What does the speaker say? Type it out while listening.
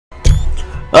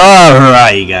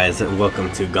Alright guys, welcome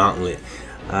to Gauntlet.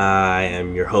 I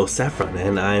am your host Saffron,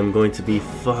 and I am going to be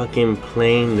fucking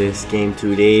playing this game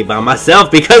today by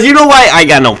myself because you know why? I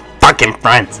got no fucking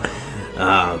friends.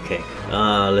 Okay.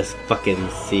 Let's fucking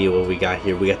see what we got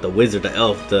here. We got the wizard, the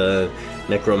elf, the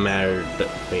necromancer,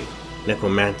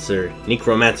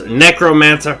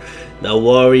 necromancer, the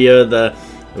warrior, the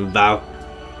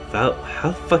how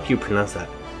the fuck you pronounce that?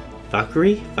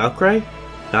 Valkyrie?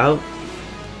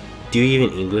 Do you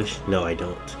even English? No, I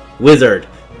don't. Wizard,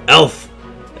 elf.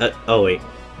 Oh wait,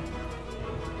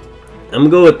 I'm gonna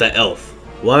go with the elf.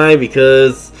 Why?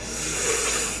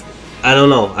 Because I don't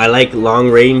know. I like long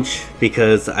range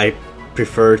because I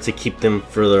prefer to keep them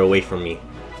further away from me.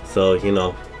 So you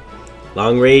know,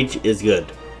 long range is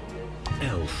good.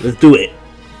 Elf. Let's do it.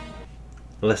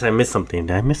 Unless I missed something.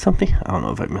 Did I miss something? I don't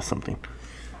know if I missed something.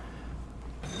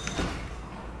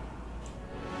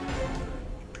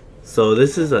 So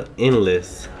this is an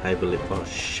endless, I believe. Oh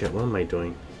shit, what am I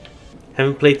doing?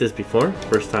 Haven't played this before,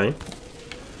 first time.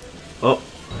 Oh,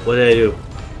 what did I do?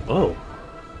 Oh,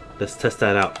 let's test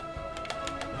that out.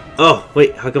 Oh,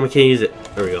 wait, how come I can't use it?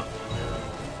 There we go.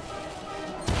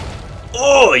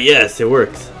 Oh, yes, it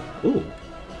works. Ooh.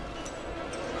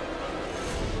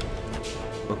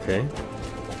 Okay.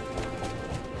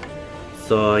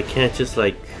 So I can't just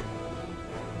like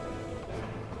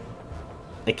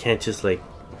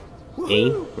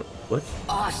aim? What?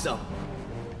 Awesome!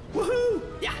 Woohoo!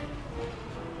 Yeah!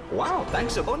 Wow,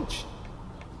 thanks a bunch!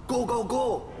 Go, go,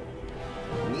 go!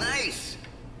 Nice!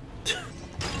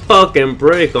 Fucking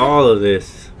break all of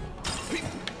this.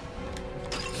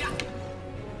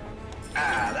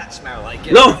 Ah, that smell like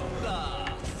it. No!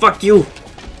 Fuck you!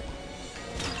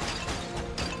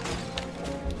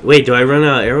 Wait, do I run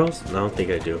out of arrows? No, I don't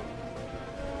think I do.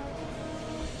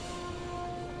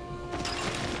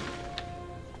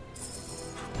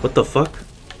 What the fuck?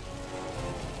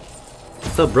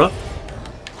 What's up, bro?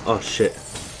 Oh shit.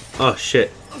 Oh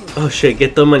shit. Oh shit,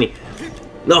 get the money.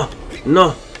 No!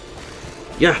 No!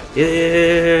 Yeah!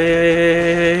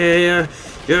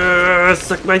 Yeah!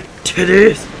 Suck my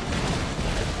titties!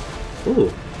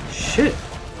 Ooh, shit.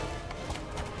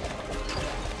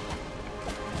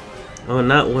 Oh,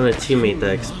 not want a teammate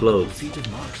that explodes.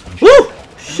 Woo!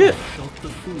 Shit!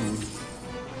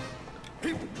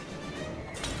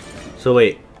 So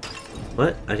wait.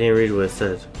 What? I didn't read what it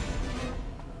says.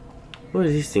 What do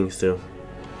these things do?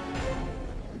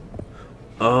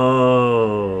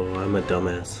 Oh, I'm a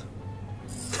dumbass.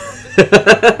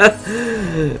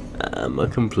 I'm a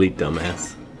complete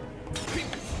dumbass.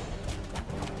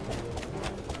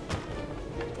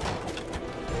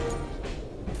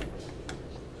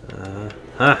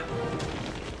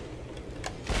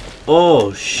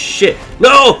 Oh shit!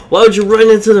 No! Why would you run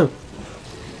into them?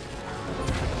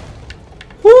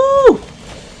 Woo!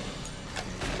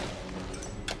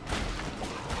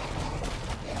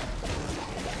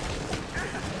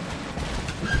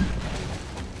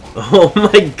 Oh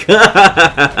my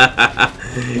god!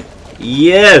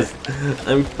 Yes!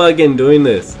 I'm fucking doing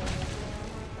this.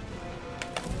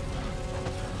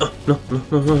 Oh, no.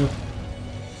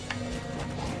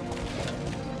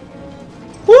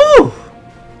 Woo!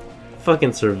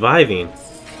 Fucking surviving.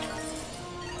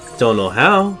 Don't know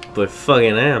how, but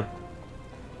fucking am.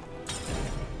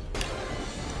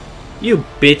 You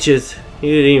bitches! You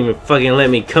didn't even fucking let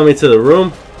me come into the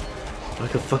room. I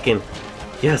could fucking...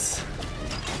 Yes!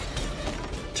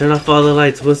 Turn off all the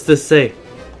lights. What's this say?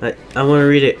 I want to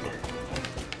read it.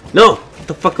 No! Get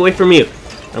the fuck away from you!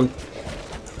 I'm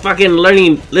fucking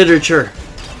learning literature.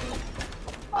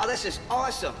 Oh, this is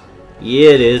awesome! Yeah,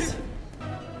 it is.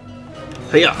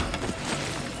 Hiya!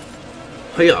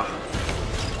 Hiya!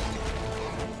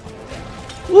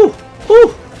 Ooh!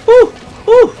 Ooh! Ooh!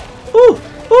 Ooh! Ooh!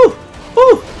 Ooh!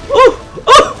 Ooh! Ooh!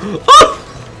 Oh!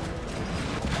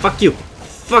 Fuck you!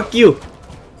 Fuck you!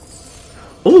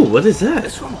 Oh, what is that?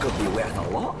 This one could be worth a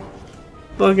lot.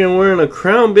 Fucking wearing a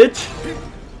crown, bitch!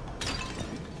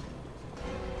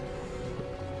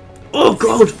 Oh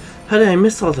god! How did I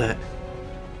miss all that?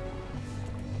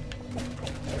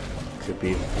 Could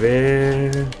be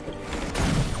very...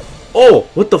 Oh!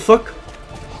 What the fuck?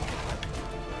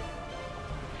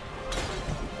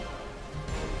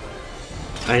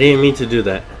 I didn't mean to do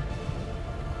that.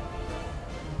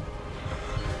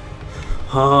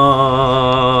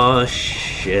 Oh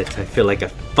shit, I feel like I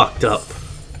fucked up.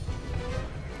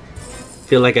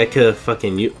 Feel like I could have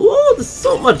fucking used... Oh, there's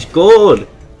so much gold!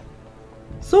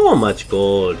 So much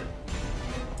gold.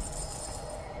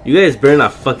 You guys better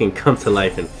not fucking come to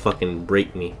life and fucking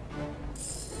break me.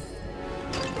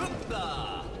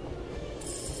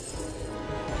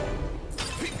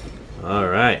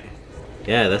 Alright.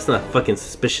 Yeah, that's not fucking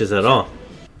suspicious at all.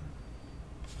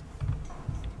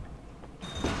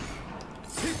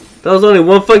 That was only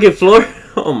one fucking floor?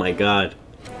 Oh my god.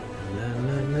 La,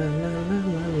 la, la, la,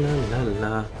 la, la,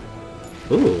 la.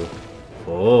 Ooh.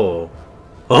 Oh.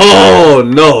 Oh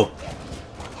no!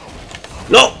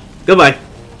 No! Goodbye.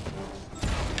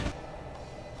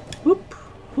 Whoop.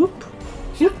 Whoop.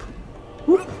 Whoop.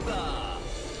 Whoop.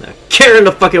 Now, care in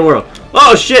the fucking world.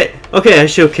 Oh shit! Okay, I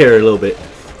should care a little bit.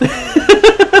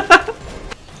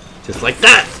 Just like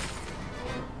that!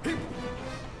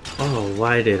 Oh,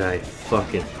 why did I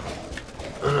fucking...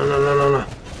 No.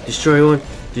 Destroy one.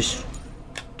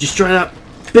 Destroy that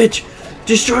bitch.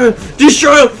 Destroy him.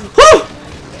 Destroy him. Oh!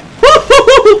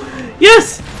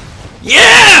 Yes!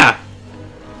 Yeah!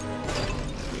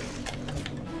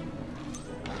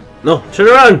 No, turn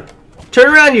around.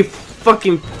 Turn around, you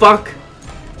fucking fuck.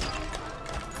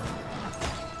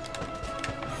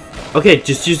 Okay,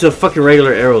 just use the fucking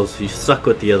regular arrows. You suck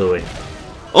with the other way.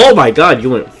 Oh my god, you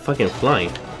went fucking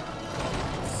flying.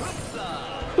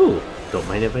 Ooh. Don't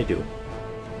mind if I do.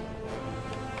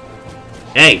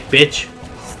 Hey, bitch!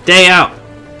 Stay out!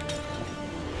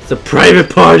 It's a private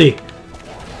party!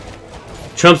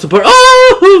 Trump support.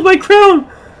 Oh! My crown!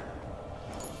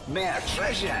 More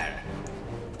treasure!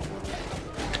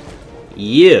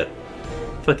 Yeah!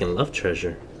 Fucking love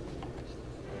treasure.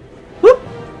 Whoop!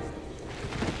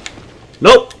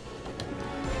 Nope!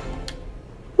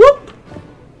 Whoop!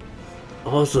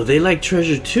 Oh, so they like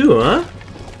treasure too, huh?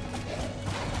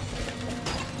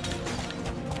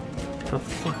 How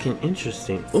fucking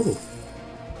interesting. Ooh.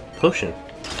 Potion.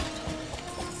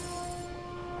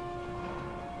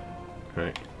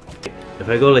 Alright. If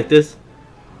I go like this...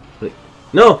 Wait.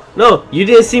 No! No! You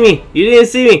didn't see me! You didn't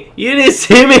see me! You didn't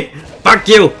see me! Fuck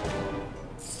you!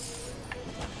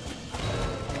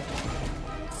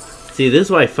 See, this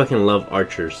is why I fucking love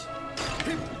archers.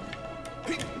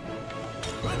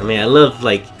 I mean, I love,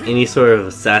 like, any sort of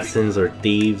assassins or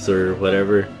thieves or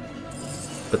whatever.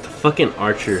 But the fucking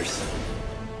archers...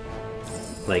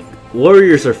 Like,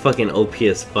 warriors are fucking OP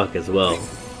as fuck as well.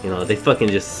 You know, they fucking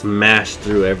just smash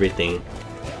through everything.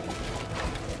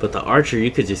 But the archer,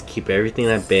 you could just keep everything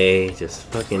at bay. Just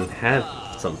fucking have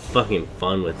some fucking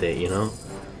fun with it, you know?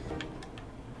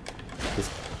 It's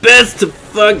best to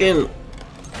fucking...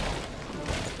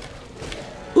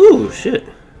 Ooh, shit.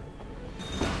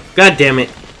 God damn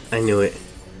it. I knew it.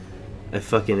 I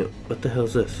fucking... What the hell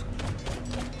is this?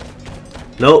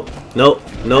 Nope. Nope.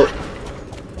 Nope.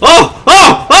 Oh!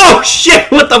 Oh! Oh! Shit!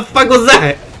 What the fuck was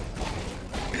that?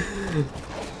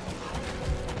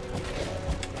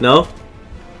 No?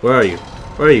 Where are you?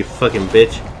 Where are you, fucking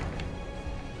bitch?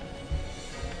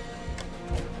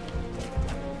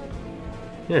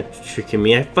 You're not tricking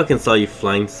me. I fucking saw you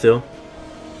flying still.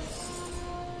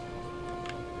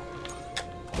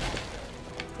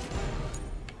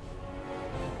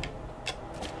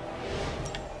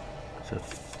 So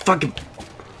fucking...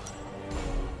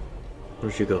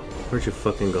 Where'd you go? Where'd you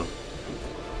fucking go?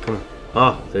 Come on.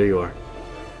 Oh, there you are.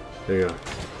 There you are.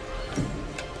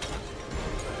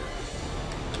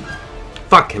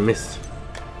 Fuck, I missed.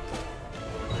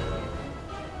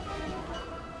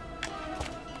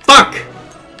 Fuck!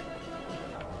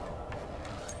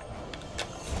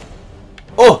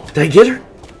 Oh, did I get her?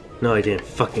 No, I didn't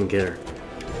fucking get her.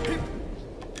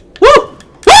 Woo!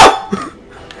 Woo!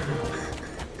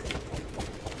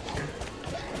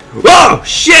 Whoa!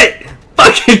 Shit!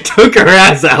 Fucking took her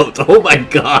ass out. Oh my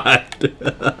god.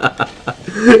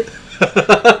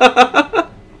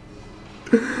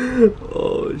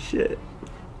 Oh shit.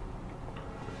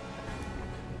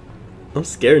 I'm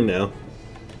scared now.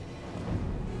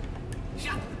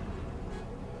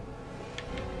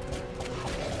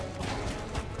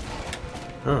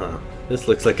 Huh. This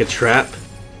looks like a trap.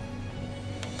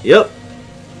 Yep.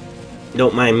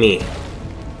 Don't mind me.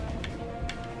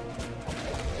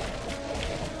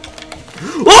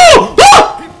 Oh!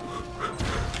 Oh!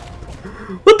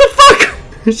 What the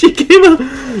fuck? She came out.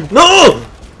 No!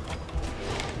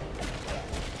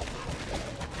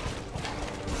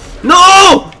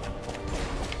 No!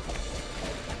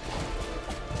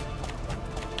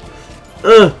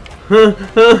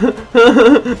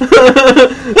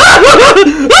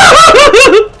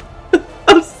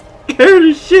 I'm scared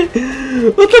as shit.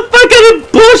 What the fuck kind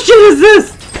of bullshit is this?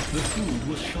 The food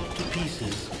was shot to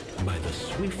pieces by the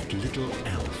swift little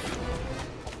elf.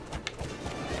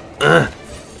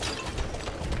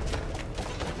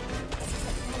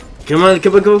 Come on,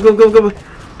 come on, come on, come on, come on, come on.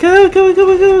 Come on, come on, come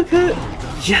on, come on, come on.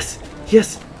 Yes,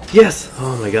 yes, yes.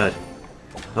 Oh my god.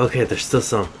 Okay, there's still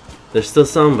some. There's still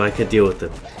some, but I could deal with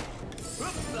them.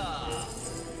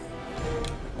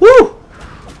 Woo!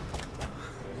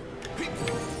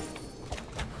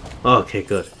 Okay,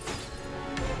 good.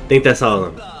 Think that's all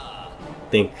of them.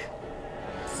 Think.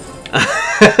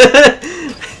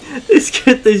 They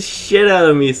scared the shit out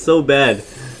of me so bad.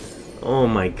 Oh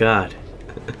my god.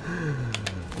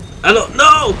 I don't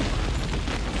know!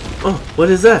 Oh, what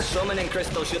is that? Summoning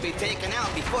crystal should be taken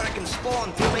out before it can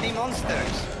spawn too many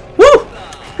monsters. Woo!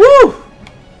 Woo!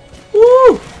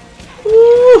 Woo!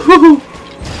 Woo!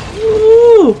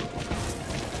 Woo!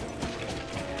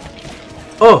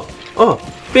 Oh! Oh!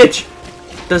 Bitch!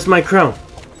 That's my crown.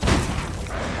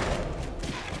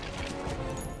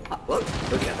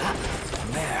 Look at that.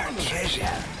 Mere treasure.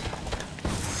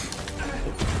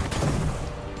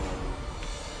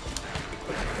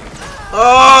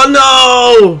 Oh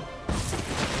no!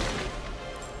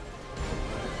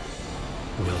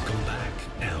 Welcome back,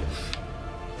 elf.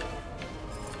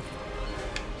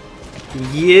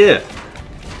 Yeah.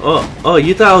 Oh,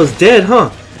 you thought I was dead, huh?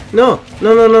 No.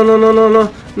 No.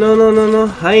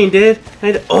 I ain't dead.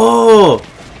 Oh,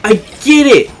 I get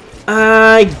it.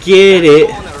 I get it.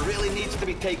 Spawner really needs to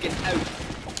be taken out.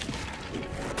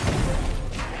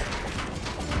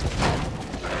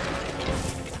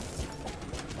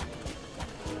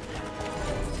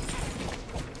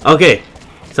 Okay,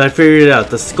 so I figured it out.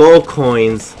 The skull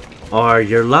coins are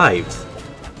your lives.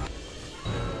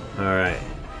 Alright.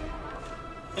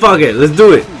 Fuck it, let's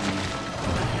do it.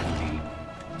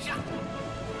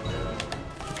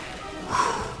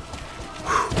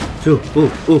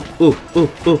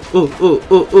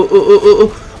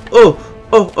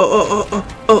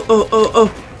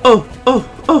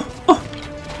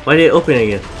 Why did it open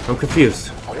again? I'm confused.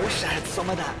 I wish I had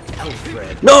some of that elf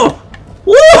bread. No!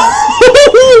 Woo!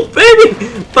 Baby!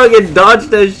 Fucking dodge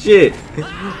that shit!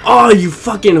 Oh, you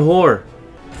fucking whore!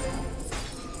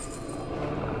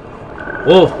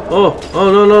 Oh,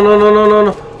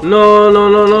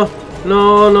 no.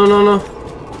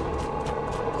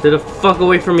 Stay the fuck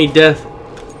away from me, Death.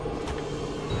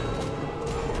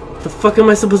 What the fuck am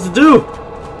I supposed to do?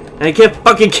 I can't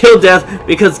fucking kill Death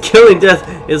because killing Death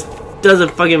doesn't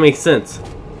fucking make sense.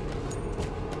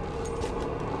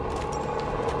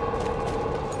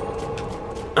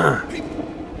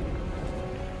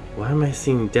 Why am I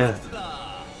seeing Death?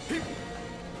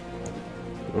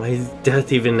 Why is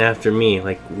Death even after me?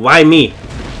 Like, why me?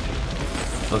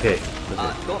 Okay.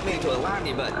 Don't mean to alarm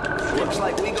you, but looks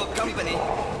like we got company.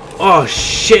 Oh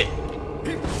shit!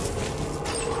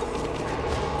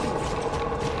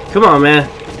 Come on, man.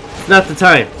 It's not the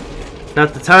time.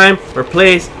 Not the time, or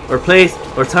place, or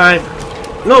time.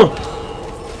 No!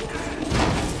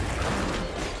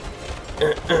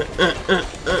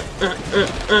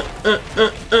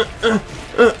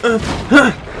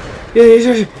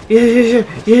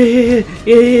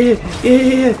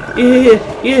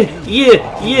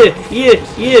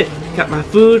 Yeah. Got my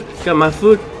food.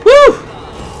 Woo!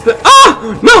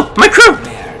 Oh no, my crown!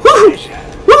 Woo!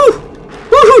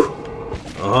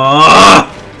 Oh,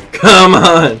 come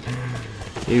on,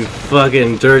 you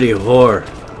fucking dirty whore.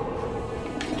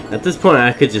 At this point,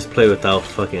 I could just play without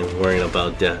fucking worrying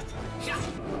about death.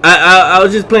 I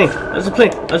was just playing.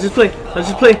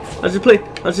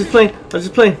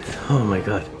 Oh my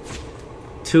god.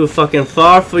 Too fucking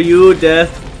far for you,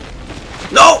 Death.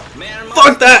 No!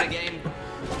 Fuck that!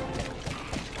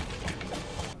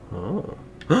 Oh.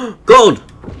 Gold!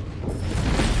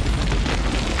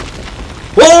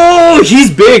 Whoa!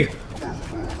 He's big!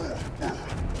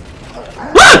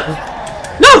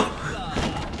 Ah! No!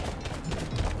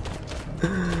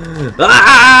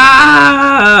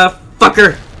 Ah!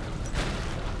 Fucker!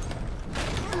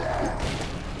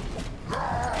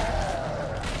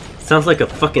 Sounds like a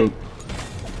fucking...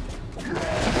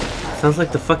 Sounds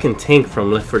like the fucking tank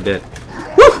from Left 4 Dead.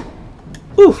 Woo!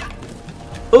 Ooh!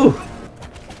 Ooh!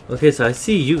 Okay, so I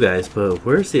see you guys, but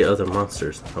where's the other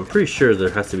monsters? I'm pretty sure there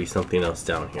has to be something else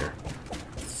down here.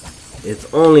 It's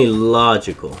only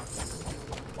logical.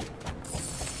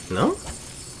 No?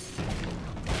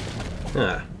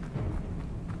 Ah.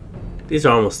 These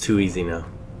are almost too easy now.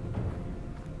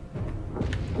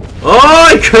 Oh,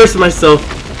 I cursed myself!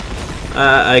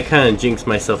 I kind of jinxed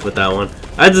myself with that one.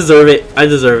 I deserve it.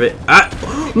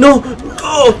 No!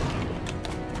 No!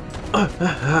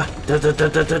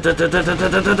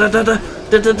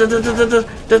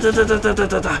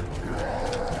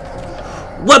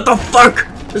 What the fuck?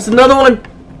 There's another one!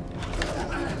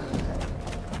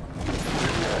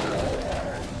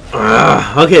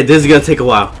 Okay, this is gonna take a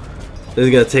while. This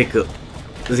is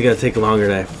gonna take longer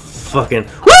than I fucking...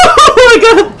 Woo! I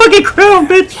got a fucking crown,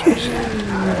 bitch!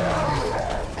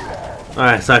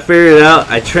 Alright, so I figured it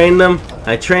out. I trained them.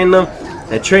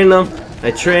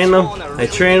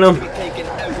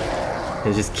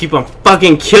 And just keep on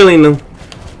fucking killing them.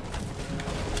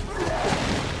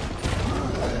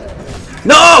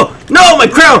 No! No! My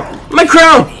crown! My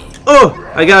crown! Oh!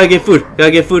 I gotta get food.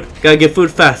 Gotta get food. Gotta get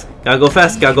food fast. Gotta go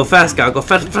fast. Gotta go fast. Gotta go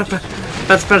fast.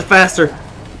 Faster.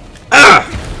 Ah!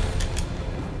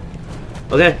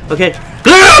 Okay. Okay. Get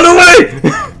out of the way!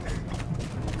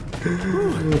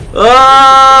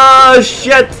 Oh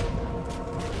shit!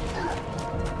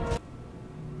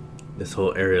 This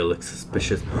whole area looks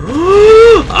suspicious.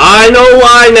 I know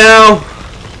why now!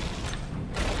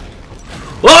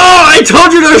 Oh! I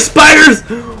told you there's spiders!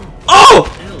 Oh!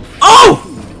 Oh!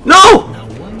 No!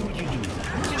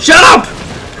 Shut up!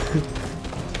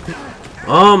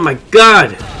 Oh my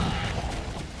god!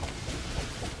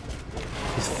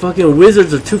 These fucking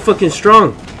wizards are too fucking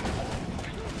strong.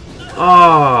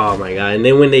 Oh my god, and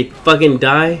then when they fucking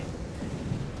die...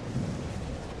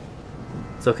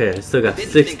 It's okay, I still got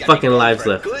 6 fucking lives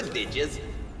left. Good, did you?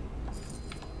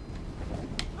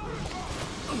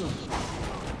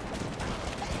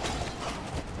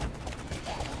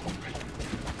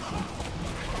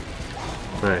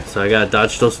 Alright, so I gotta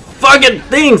dodge those fucking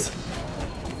things!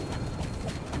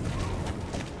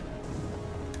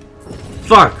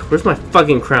 Fuck! Where's my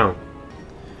fucking crown?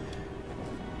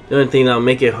 The only thing that'll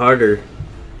make it harder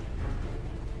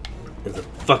is a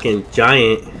fucking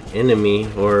giant enemy,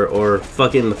 or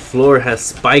fucking the floor has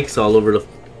spikes all over the...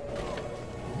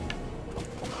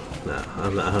 Nah, I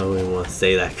don't even want to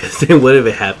say that, because then what if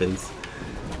it happens?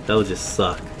 That would just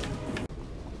suck.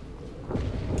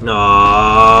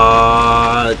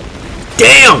 Aww,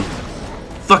 damn!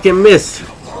 Fucking missed.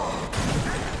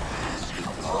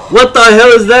 What the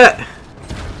hell is that?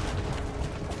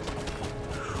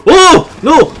 Oh!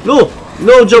 No! No!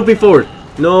 No jumping forward!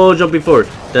 No jumping forward.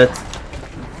 That's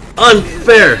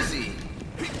unfair!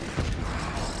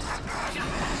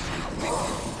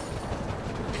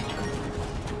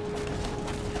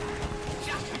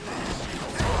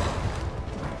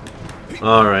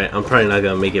 Alright, I'm probably not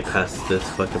gonna make it past this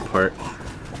fucking part.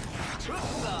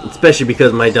 Especially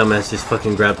because my dumbass just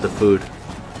fucking grabbed the food.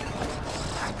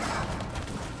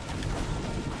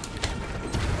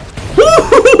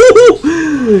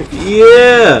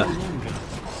 Yeah!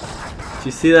 Did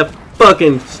you see that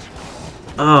fucking...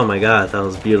 Oh my god, that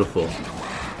was beautiful.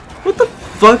 What the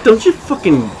fuck? Don't you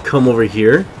fucking come over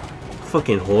here.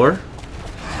 Fucking whore.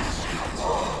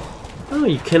 Oh,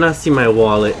 you cannot see my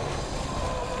wallet.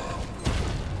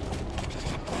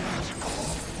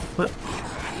 What?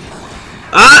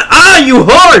 Ah, you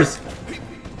whores!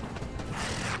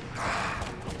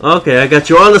 Okay, I got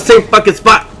you all in the same fucking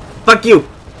spot. Fuck you.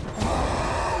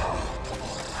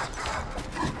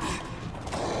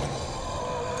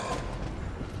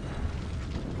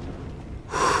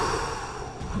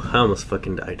 I almost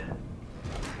fucking died.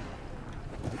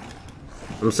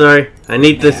 I'm sorry. I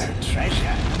need this.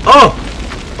 Oh!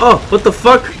 Oh, what the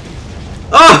fuck?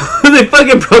 Oh! They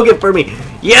fucking broke it for me.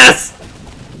 Yes!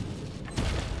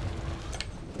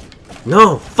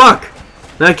 No, fuck!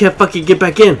 Now I can't fucking get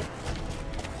back in.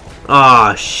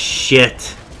 Aw,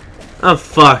 shit. I'm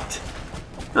fucked.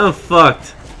 I'm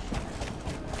fucked.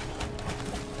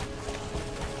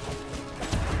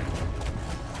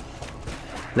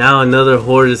 Now another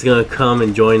horde is gonna come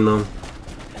and join them.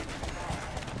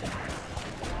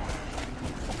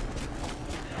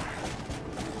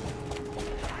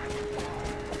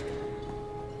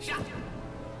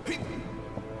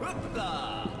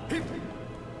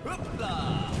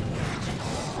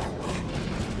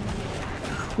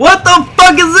 What the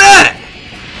fuck is that?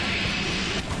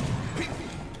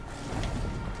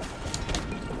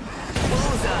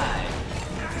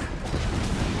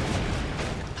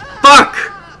 Fuck!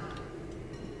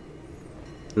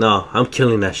 No, I'm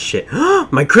killing that shit.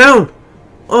 My crown!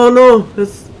 Oh no,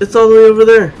 it's all the way over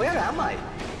there. Where am I?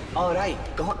 Alright,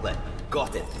 Gauntlet.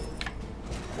 Got it.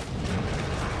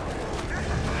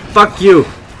 Fuck you!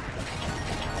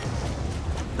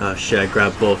 Oh shit, I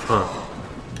grabbed both, huh?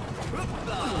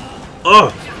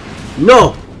 Oh!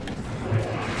 No!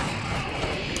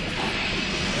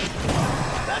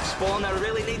 That spawner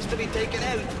really needs to be taken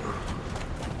out.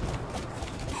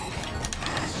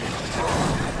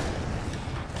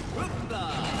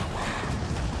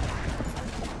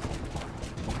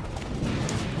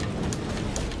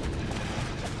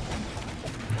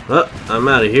 Oh, I'm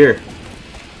out of here.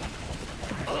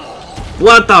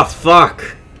 What the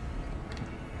fuck?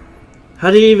 How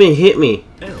did he even hit me?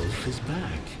 Elf is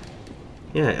back.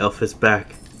 Yeah, Elf is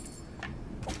back.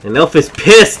 And Elf is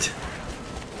pissed!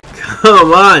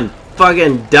 Come on!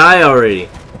 Fucking die already!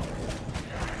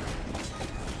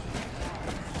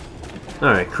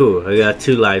 Alright, cool. I got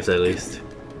 2 lives at least.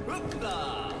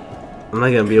 I'm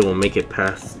not gonna be able to make it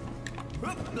past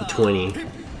 20.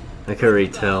 I can already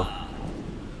tell.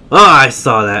 Oh, I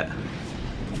saw that.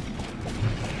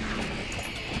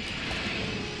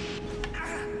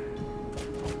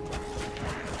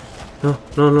 No,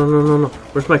 no, no, no, no, no.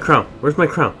 Where's my crown? Where's my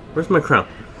crown? Where's my crown?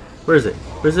 Where is it?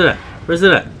 Where's it at? Where's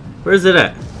it at? Where's it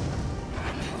at?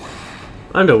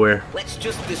 Underwear. Let's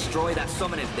just destroy that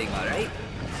summoning thing, alright?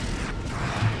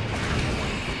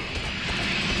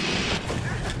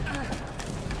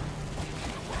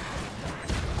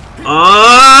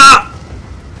 Ah!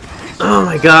 Oh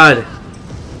my god.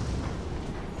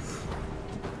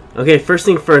 Okay, first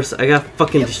thing first, I gotta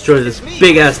fucking destroy this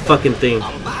big ass fucking thing.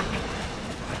 I'm back.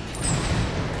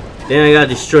 Then I gotta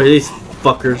destroy these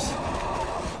fuckers.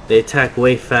 They attack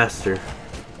way faster.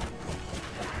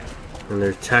 And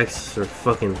their attacks are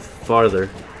fucking farther.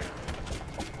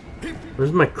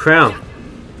 Where's my crown?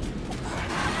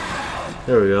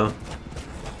 There we go.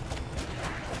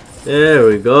 There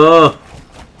we go.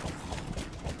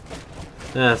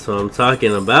 That's what I'm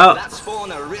talking about. That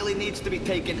spawner really needs to be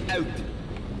taken out.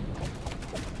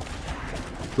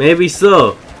 Maybe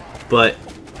so, but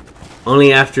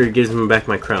only after it gives me back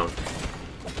my crown.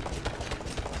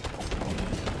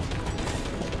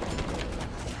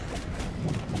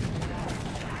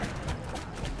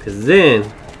 Cause then,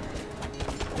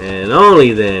 and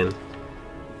only then,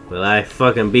 will I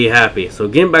fucking be happy. So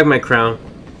give back my crown,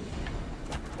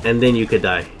 and then you could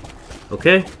die.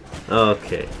 Okay?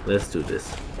 Okay, let's do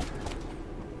this.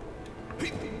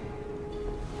 Is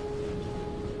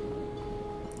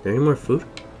there any more food?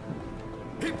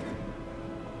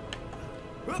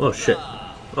 Oh shit.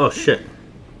 Oh shit.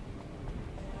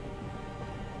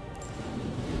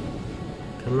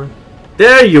 Come on.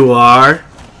 There you are!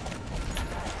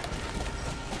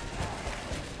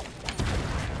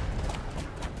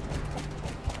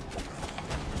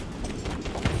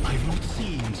 I've not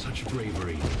seen such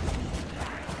bravery.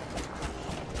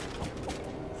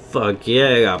 Fuck yeah,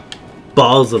 I got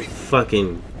balls of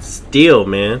fucking steel,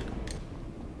 man.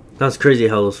 That's crazy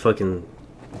how those fucking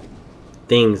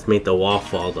things made the wall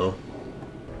fall, though.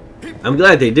 I'm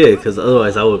glad they did, because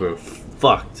otherwise I would have been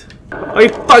fucked. Are you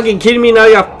fucking kidding me? Now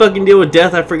you gotta fucking deal with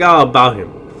death? I forgot about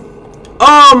him.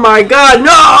 Oh my god,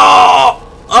 no!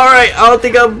 Alright, I don't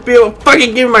think I'll be able to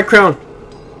fucking give me my crown.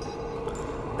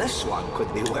 This one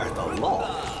could be worth a lot.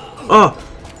 Oh,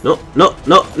 no, no,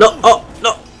 no, no, oh,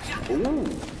 no. Ooh,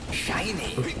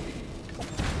 shiny.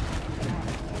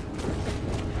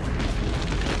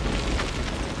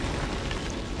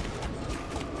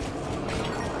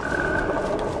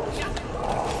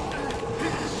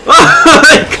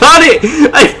 I caught it!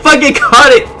 I fucking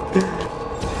caught it!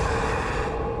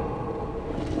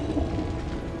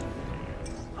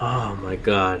 Oh my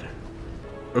god.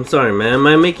 I'm sorry, man. Am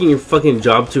I making your fucking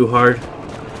job too hard?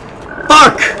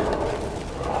 Fuck!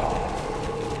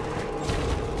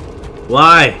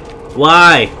 Why?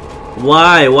 Why?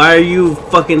 Why? Why are you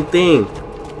fucking thing?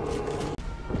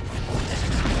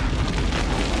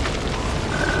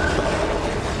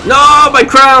 No! My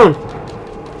crown!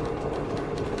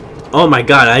 Oh my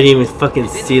god, I didn't even fucking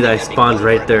see that I spawned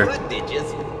right there.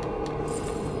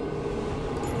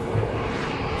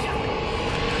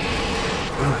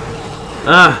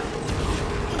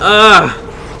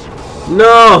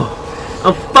 No!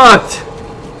 I'm fucked!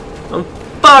 I'm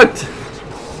fucked!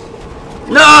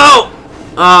 No!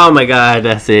 Oh my god,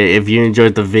 that's it. If you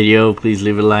enjoyed the video, please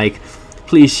leave a like.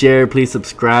 Please share, please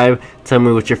subscribe. Tell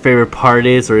me what your favorite part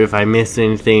is or if I missed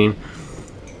anything.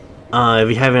 If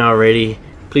you haven't already,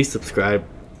 please subscribe.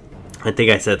 I think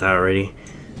I said that already.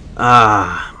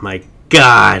 Ah, my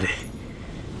god.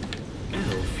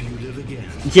 Elf, you live again.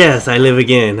 Yes, I live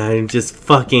again. I'm just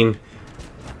fucking...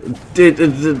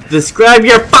 describe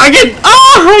your fucking...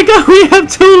 Oh my god, we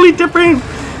have totally different...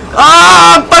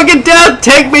 Ah, fucking death!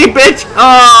 Take me, bitch!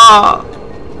 Ah!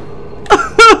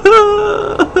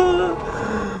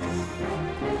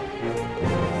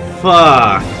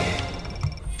 Fuck.